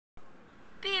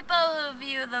both of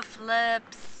you the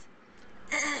flips.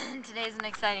 Today's an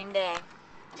exciting day.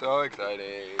 So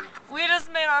exciting. We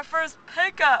just made our first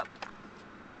pickup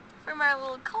from our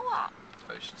little co-op.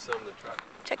 I should sell the truck.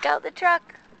 Check out the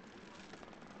truck.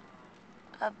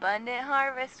 Abundant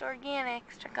Harvest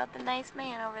Organics. Check out the nice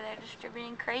man over there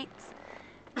distributing crates.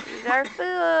 These are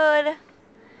food.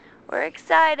 We're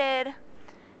excited.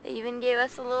 They even gave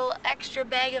us a little extra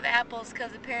bag of apples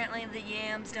because apparently the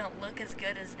yams don't look as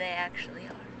good as they actually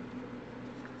are.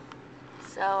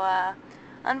 So,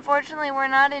 unfortunately, we're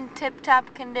not in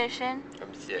tip-top condition.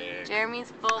 I'm sick.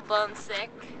 Jeremy's full-blown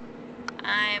sick.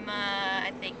 I'm,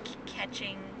 I think,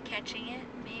 catching it,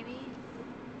 maybe.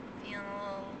 Feeling a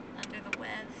little under the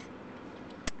weather.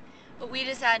 But we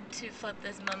just had to flip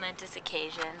this momentous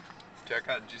occasion. Check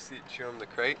out, did you show him the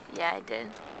crate? Yeah, I did.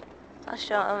 I'll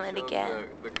show him it again.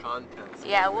 The contents.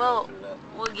 Yeah, we'll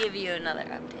give you another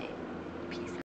update. Peace out.